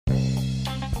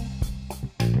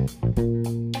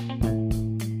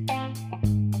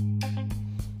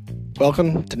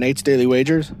Welcome to Nate's Daily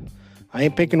Wagers. I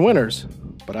ain't picking winners,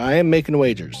 but I am making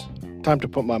wagers. Time to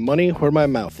put my money where my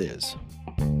mouth is.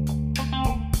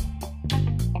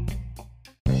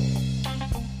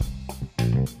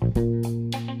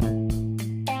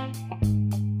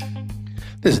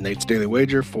 This is Nate's Daily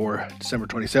Wager for December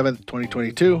 27th,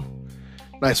 2022.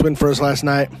 Nice win for us last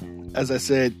night. As I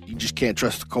said, you just can't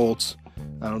trust the Colts.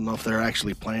 I don't know if they're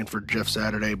actually playing for Jeff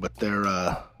Saturday, but they're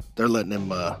letting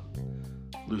him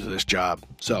lose this job.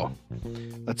 So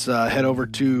let's head over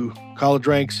to college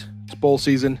ranks. It's bowl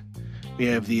season. We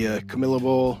have the Camilla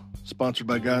Bowl, sponsored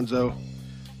by Gonzo.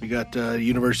 We got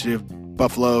University of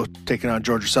Buffalo taking on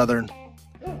Georgia Southern.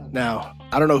 Now,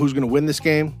 I don't know who's going to win this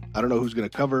game. I don't know who's going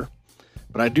to cover.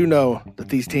 But I do know that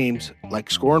these teams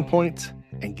like scoring points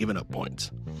and giving up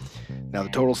points. Now, the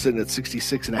total's sitting at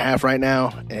 66.5 right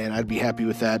now, and I'd be happy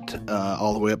with that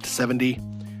all the way up to 70.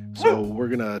 So we're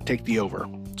going to take the over.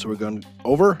 So we're going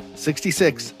over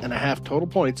 66.5 total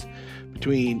points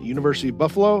between University of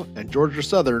Buffalo and Georgia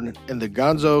Southern in the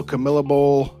Gonzo Camilla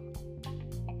Bowl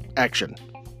action.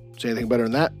 Say anything better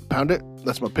than that? Pound it.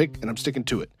 That's my pick, and I'm sticking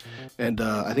to it. And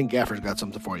I think Gaffer's got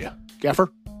something for you. Gaffer?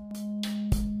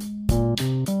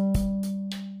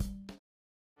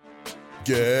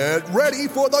 Get ready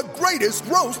for the greatest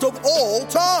roast of all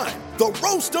time, the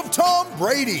Roast of Tom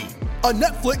Brady, a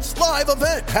Netflix live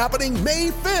event happening May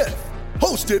 5th.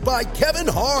 Hosted by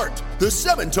Kevin Hart, the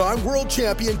 7-time world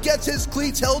champion gets his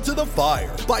cleats held to the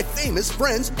fire by famous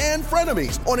friends and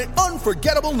frenemies on an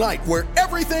unforgettable night where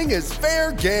everything is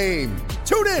fair game.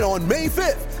 Tune in on May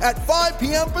 5th at 5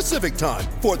 p.m. Pacific time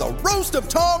for the Roast of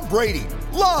Tom Brady,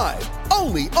 live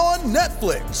only on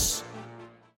Netflix.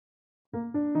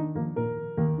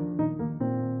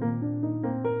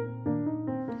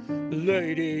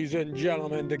 Ladies and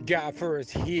gentlemen, the Gaffer is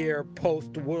here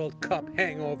post-World Cup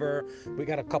hangover. We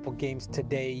got a couple games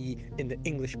today in the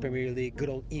English Premier League. Good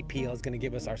old EPL is going to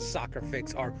give us our soccer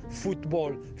fix, our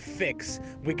football fix.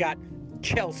 We got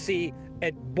Chelsea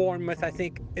at Bournemouth, I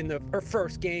think, in the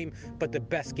first game, but the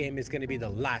best game is going to be the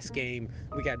last game.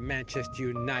 We got Manchester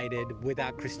United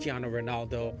without Cristiano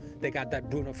Ronaldo. They got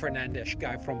that Bruno Fernandes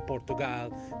guy from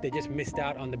Portugal. They just missed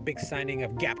out on the big signing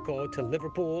of Gakpo to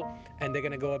Liverpool, and they're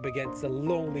going to go up against the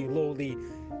lowly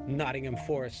Nottingham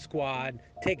Forest squad.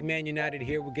 Take Man United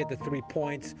here. We'll get the 3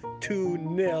 points.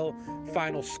 2-0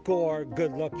 final score.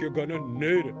 Good luck. You're going to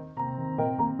need it.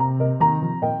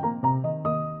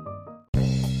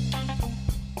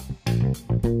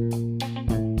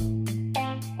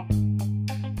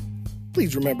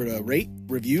 Please remember to rate,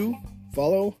 review,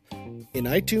 follow in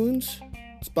iTunes,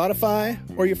 Spotify,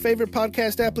 or your favorite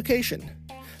podcast application.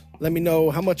 Let me know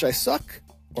how much I suck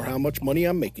or how much money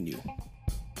I'm making you.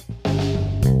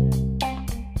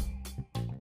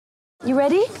 You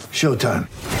ready? Showtime.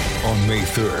 On May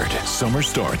 3rd, summer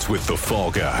starts with The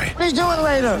Fall Guy. Let's do it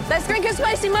later. Let's drink a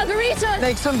spicy margarita.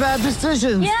 Make some bad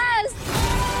decisions. Yes!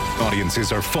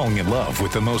 Audiences are falling in love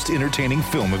with the most entertaining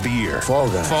film of the year. Fall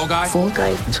Guy. Fall Guy? Fall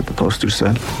guy. That's what the poster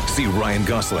said. See Ryan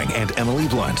Gosling and Emily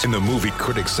Blunt in the movie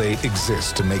critics say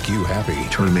exists to make you happy.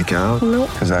 Trying to make it out?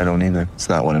 Nope. Because I don't either. It's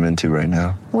not what I'm into right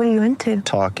now. What are you into?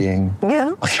 Talking.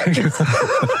 Yeah.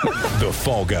 The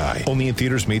Fall Guy. Only in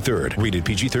theaters May 3rd. Rated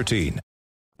PG-13.